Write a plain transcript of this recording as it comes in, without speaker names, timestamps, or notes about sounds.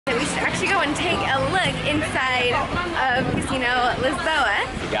should go and take a look inside of Casino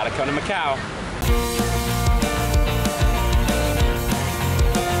Lisboa. You gotta come to Macau.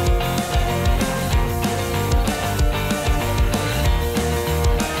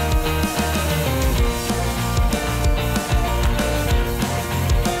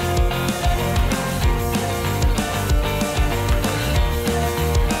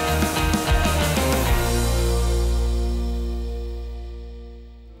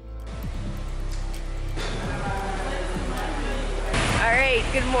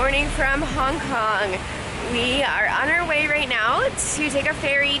 Good morning from Hong Kong. We are on our way right now to take a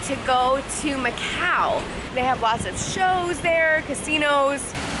ferry to go to Macau. They have lots of shows there, casinos.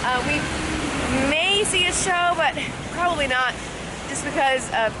 We may see a show, but probably not, just because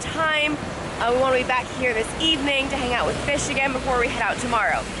of time. We want to be back here this evening to hang out with fish again before we head out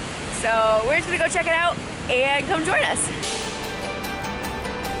tomorrow. So we're just gonna go check it out and come join us.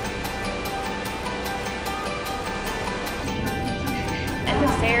 The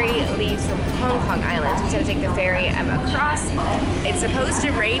ferry leaves from Hong Kong Island. So we're going to take the ferry across. It's supposed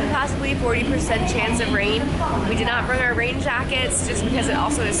to rain, possibly 40% chance of rain. We did not bring our rain jackets just because it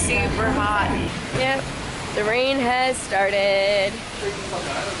also is super hot. Yep, the rain has started.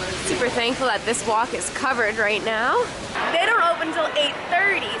 Super thankful that this walk is covered right now. They don't open until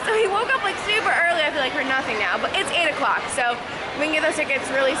 8:30, so we woke up like super early, I feel like, for nothing now, but it's 8 o'clock, so we can get those tickets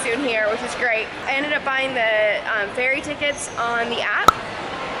really soon here, which is great. I ended up buying the ferry tickets on the app,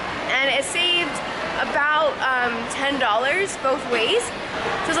 and it saved about $10 both ways.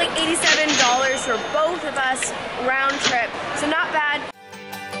 So it's like $87 for both of us round trip, so not bad.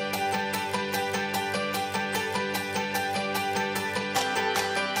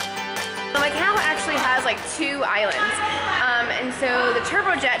 Macau actually has like 2 islands, and so the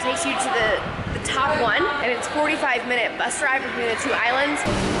turbojet takes you to the top one, and it's 45-minute bus ride between the 2 islands.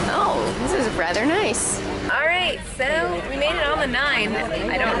 Oh, this is rather nice. All right, so we made it on the 9.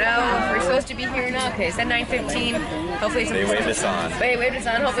 I don't know if we're supposed to be here now. Okay, it said 9:15. Hopefully They waved us on. They waved us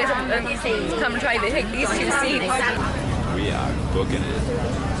on. Hopefully someone come try to take these 2 seats. We are booking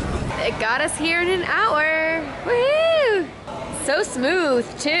it. It got us here in an hour. Woohoo! So smooth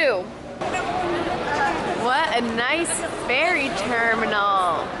too. What a nice ferry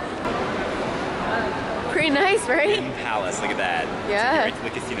terminal. Pretty nice, right? Hidden Palace, look at that. Yeah. Right to the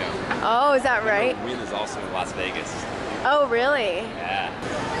casino. Oh, is that right? The win is also in Las Vegas. Oh, really? Yeah.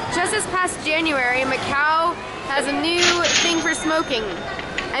 Just this past January, Macau has a new thing for smoking,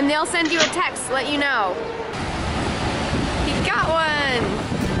 and they'll send you a text to let you know. You got one!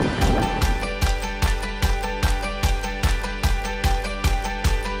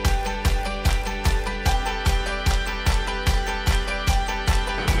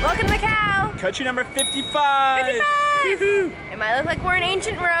 Welcome to Macau! Country number 55! 55! It might look like we're in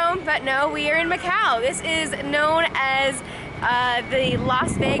ancient Rome, but no, we are in Macau. This is known as the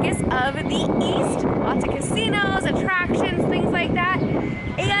Las Vegas of the East. Lots of casinos, attractions, things like that.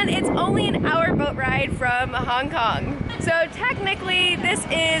 And it's only an hour boat ride from Hong Kong. So technically, this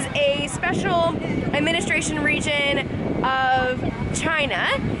is a special administration region of China.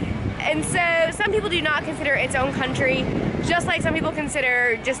 And so some people do not consider its own country, just like some people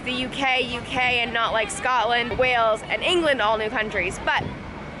consider just the UK, and not like Scotland, Wales, and England all new countries. But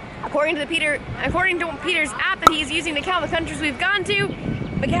according to Peter's app that he's using to count the countries we've gone to,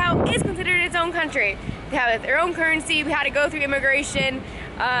 Macau is considered its own country. They have their own currency, we had to go through immigration,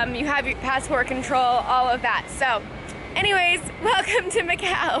 you have your passport control, all of that. So anyways, welcome to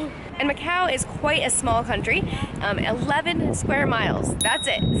Macau. And Macau is quite a small country, 11 square miles, that's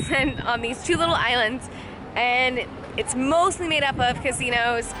it, and on these 2 little islands, and it's mostly made up of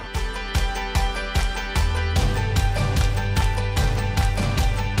casinos.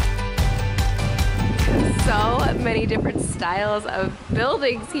 So many different styles of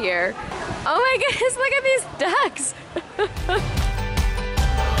buildings here. Oh my goodness, look at these ducks!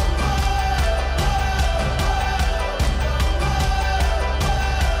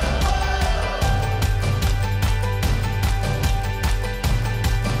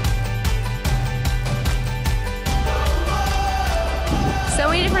 So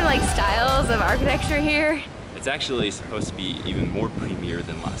many different like styles of architecture here. It's actually supposed to be even more premier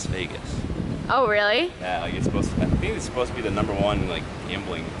than Las Vegas. Oh really? Yeah, like it's supposed to, I think it's supposed to be the #1 like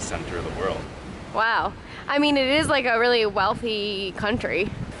gambling center of the world. Wow. I mean, it is like a really wealthy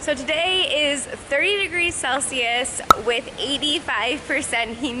country. So today is 30 degrees Celsius with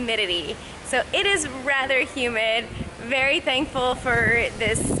 85% humidity. So it is rather humid. Very thankful for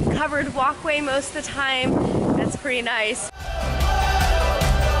this covered walkway most of the time. That's pretty nice.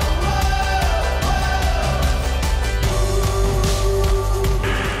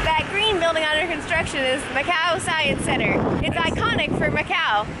 That green attraction is Macau Science Center. It's iconic for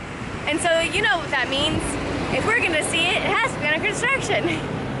Macau. And so you know what that means. If we're gonna see it, it has to be under construction.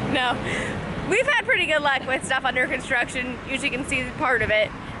 No, we've had pretty good luck with stuff under construction. Usually you can see part of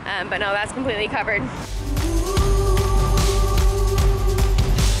it, but no, that's completely covered.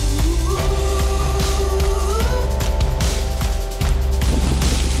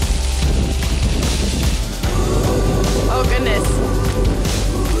 Oh goodness.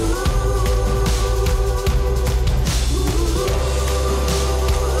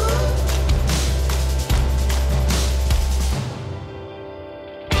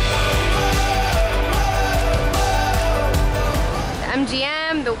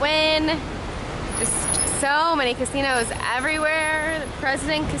 MGM, the Wynn, just so many casinos everywhere. The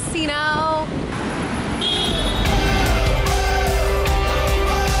President Casino.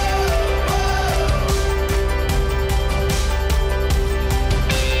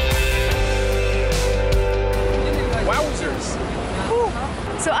 Wowzers!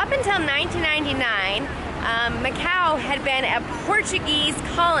 So up until 1999, Macau had been a Portuguese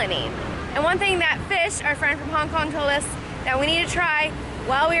colony. And one thing that Fish, our friend from Hong Kong, told us that we need to try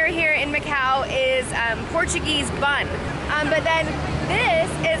while we were here in Macau is Portuguese bun. But then this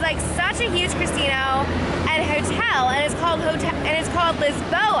is like such a huge casino and hotel, and it's called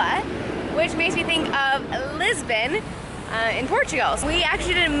Lisboa, which makes me think of Lisbon in Portugal. So we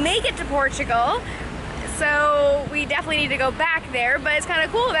actually didn't make it to Portugal, so we definitely need to go back there. But it's kind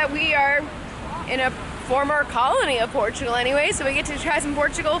of cool that we are in a former colony of Portugal anyway, so we get to try some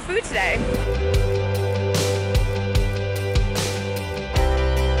Portugal food today.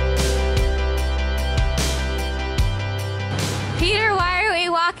 Peter, why are we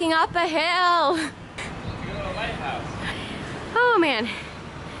walking up a hill? To a lighthouse. Oh man,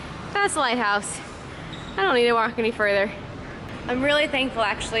 that's a lighthouse. I don't need to walk any further. I'm really thankful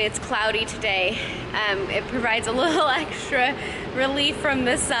actually it's cloudy today. It provides a little extra relief from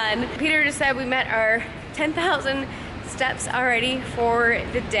the sun. Peter just said we met our 10,000 steps already for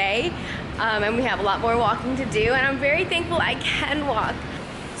the day, and we have a lot more walking to do, and I'm very thankful I can walk.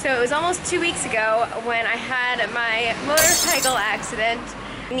 So it was almost 2 weeks ago when I had my motorcycle accident.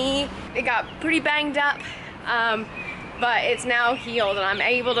 It got pretty banged up, but it's now healed and I'm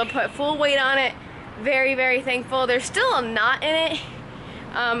able to put full weight on it. Very, very thankful. There's still a knot in it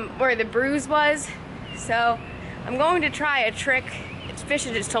where the bruise was. So I'm going to try a trick Fish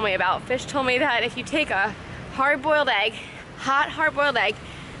just told me about. Fish told me that if you take a hard-boiled egg, hot hard-boiled egg,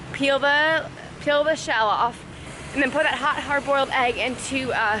 peel the shell off, and then put that hot hard-boiled egg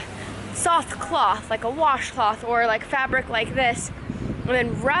into a soft cloth, like a washcloth or like fabric like this, and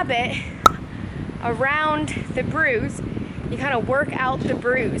then rub it around the bruise. You kind of work out the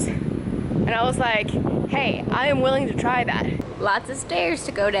bruise. And I was like, hey, I am willing to try that. Lots of stairs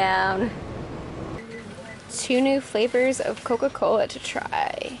to go down. 2 new flavors of Coca-Cola to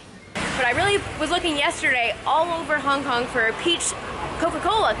try. But I really was looking yesterday all over Hong Kong for a peach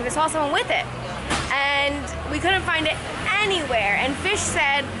Coca-Cola because I saw someone with it. And we couldn't find it anywhere. And Fish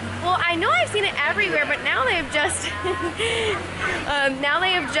said, well, I know I've seen it everywhere, but now they have just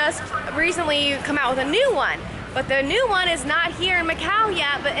recently come out with a new one. But the new one is not here in Macau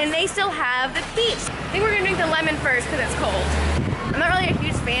yet, and they still have the peach. I think we're gonna drink the lemon first because it's cold. I'm not really a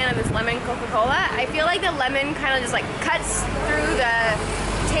huge fan of this lemon Coca-Cola. I feel like the lemon kind of just like cuts through the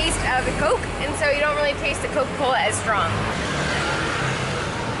taste of the Coke, and so you don't really taste the Coca-Cola as strong.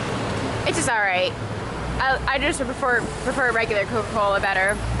 It's just all right. I just prefer regular Coca-Cola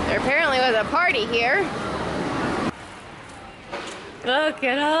better. There apparently was a party here. Look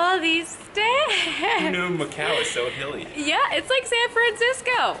at all these stairs. Who knew Macau is so hilly? Yeah, it's like San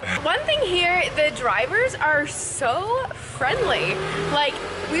Francisco. One thing here, the drivers are so friendly. Like,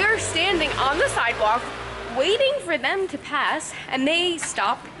 we are standing on the sidewalk waiting for them to pass, and they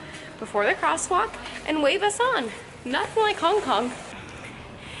stop before the crosswalk and wave us on. Nothing like Hong Kong.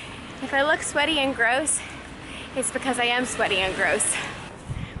 If I look sweaty and gross, it's because I am sweaty and gross.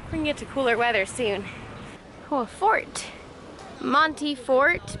 We're gonna get to cooler weather soon. Oh, a fort. Monty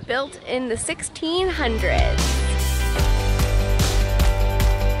Fort, built in the 1600s.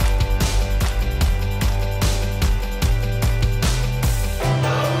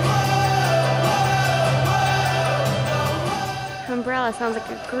 Umbrella sounds like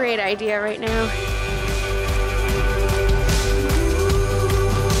a great idea right now.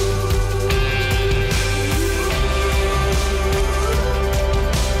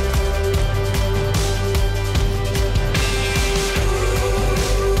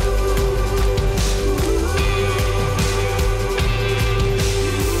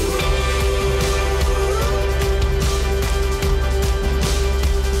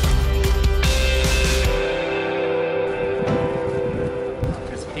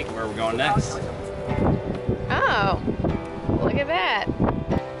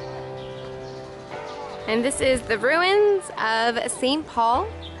 And this is the ruins of St. Paul,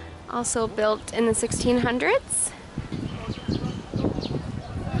 also built in the 1600s.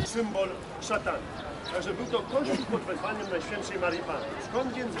 Symbol szatan. Że był to kościół pod wezwaniem Najświętszej Marii Panny.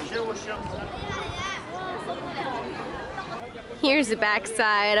 Skąd więc wzięło się... Here's the back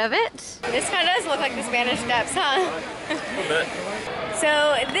side of it. This kind of does look like the Spanish Steps, huh? A little bit.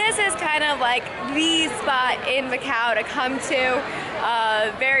 So this is kind of like the spot in Macau to come to.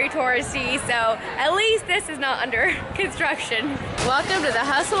 Very touristy, so at least this is not under construction. Welcome to the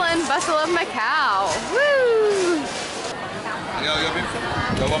hustle and bustle of Macau. Woo!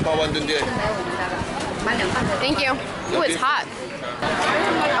 Thank you. Ooh, it's hot.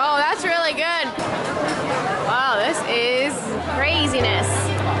 Oh, that's really good. Wow, this is craziness.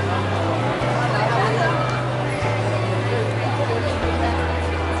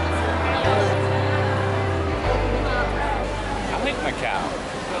 I like Macau.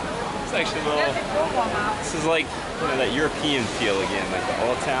 It's actually a little, this is like, you know, that European feel again, like the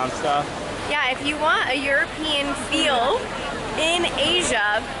old town stuff. Yeah, if you want a European feel in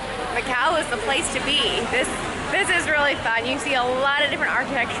Asia, Macau is the place to be. This is really fun. You see a lot of different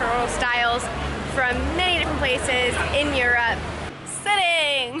architectural styles from many different places in Europe.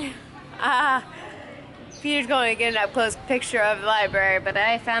 Sitting! Peter's going to get an up-close picture of the library, but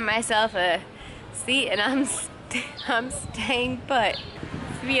I found myself a seat and I'm staying put.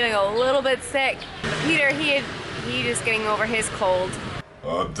 Feeling a little bit sick. Peter, he just getting over his cold.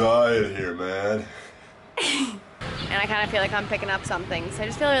 I'm dying here, man. And I kind of feel like I'm picking up something. So I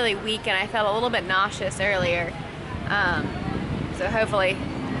just feel really weak, and I felt a little bit nauseous earlier. So hopefully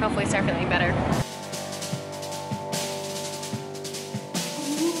start feeling better.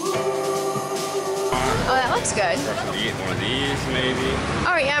 Oh, that looks good. Eat one of these, maybe.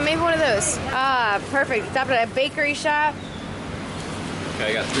 All right, yeah, maybe one of those. Perfect. Stop at a bakery shop.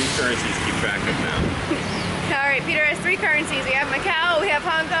 Okay, I got 3 currencies to keep track of now. All right, Peter has 3 currencies. We have Macau, we have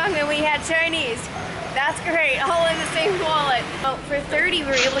Hong Kong, and we had Chinese. That's great, all in the same wallet. Oh, for 30, we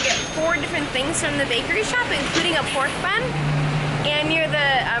were able to get 4 different things from the bakery shop, including a pork bun. And near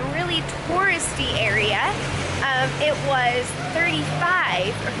the really touristy area, it was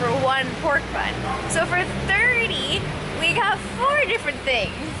 35 for 1 pork bun. So for 30, we got 4 different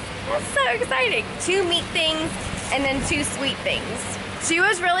things. That's so exciting. 2 meat things and then 2 sweet things. She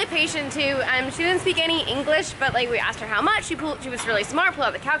was really patient too. She didn't speak any English, but like we asked her how much. She was really smart, pulled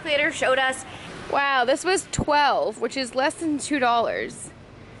out the calculator, showed us. Wow, this was $12, which is less than $2.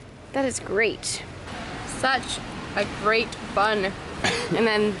 That is great. Such a great bun. And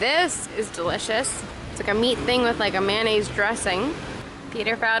then this is delicious. It's like a meat thing with like a mayonnaise dressing.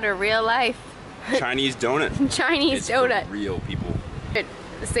 Peter found a real life Chinese donut. Chinese donut. For real people.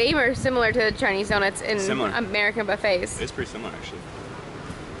 Same or similar to the Chinese donuts in American buffets? It's pretty similar actually.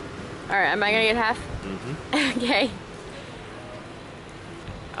 All right, am I gonna get half? Mm-hmm. Okay.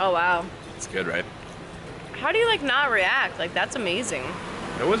 Oh wow. It's good, right? How do you like not react? Like that's amazing.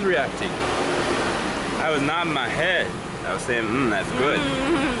 I was reacting. I was nodding my head. I was saying, that's good.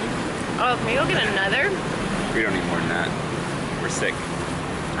 Oh, can we go get another? We don't need more than that. We're sick.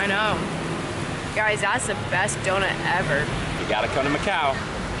 I know. Guys, that's the best donut ever. You gotta come to Macau.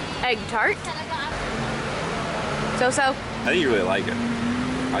 Egg tart. So-so. I think you really like it.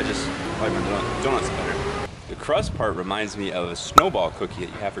 I just like my donuts better. The crust part reminds me of a snowball cookie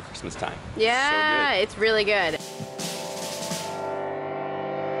that you have for Christmas time. Yeah, it's really good.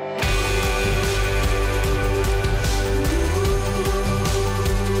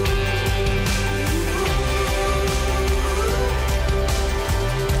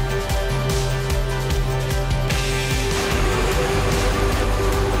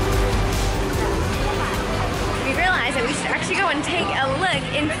 We realized that we should actually go and take a look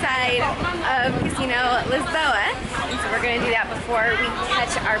inside of Casino Lisboa. And so we're going to do that before we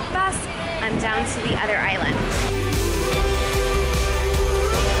catch our bus and down to the other island.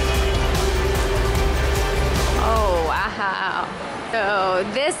 Oh, wow. So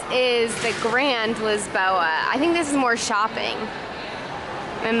this is the Grand Lisboa. I think this is more shopping.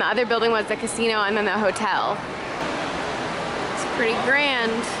 And the other building was the casino and then the hotel. It's pretty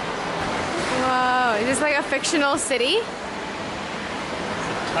grand. Whoa, is this like a fictional city?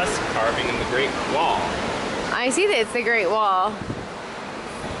 Tusk carving in the Great Wall. I see that it's the Great Wall.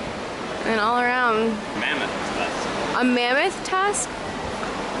 And all around. Mammoth tusk. A mammoth tusk?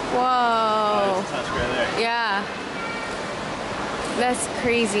 Whoa. Oh, there's a tusk right there. Yeah. That's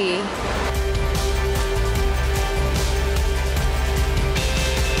crazy.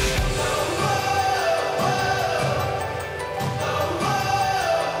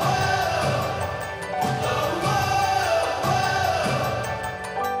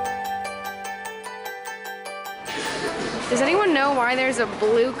 why there's a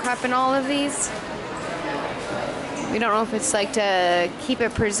blue cup in all of these. We don't know if it's like to keep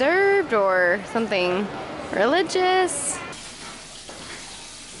it preserved or something religious.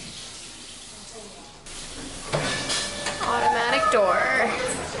 Automatic door.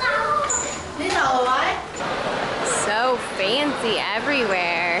 So fancy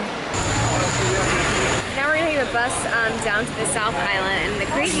everywhere. Now we're gonna take the bus down to the South Island, and the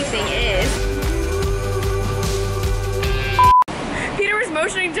crazy thing is, Peter was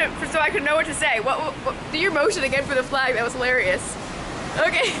motioning so I could know what to say. What do your motion again for the flag? That was hilarious.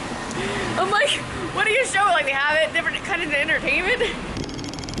 Okay. I'm like, what do you show? Like they have it different kind of entertainment.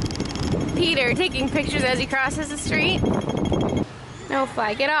 Peter taking pictures as he crosses the street. No,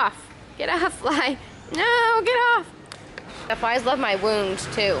 fly, get off. Get off, fly. No, get off. The flies love my wounds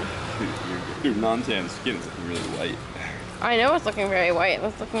too. Your non-tan skin is looking really white. I know it's looking very white.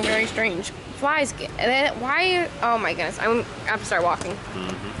 It's looking very strange. Flies get, why? Oh my goodness, I'm gonna start walking.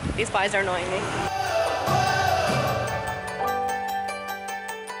 These flies are annoying me.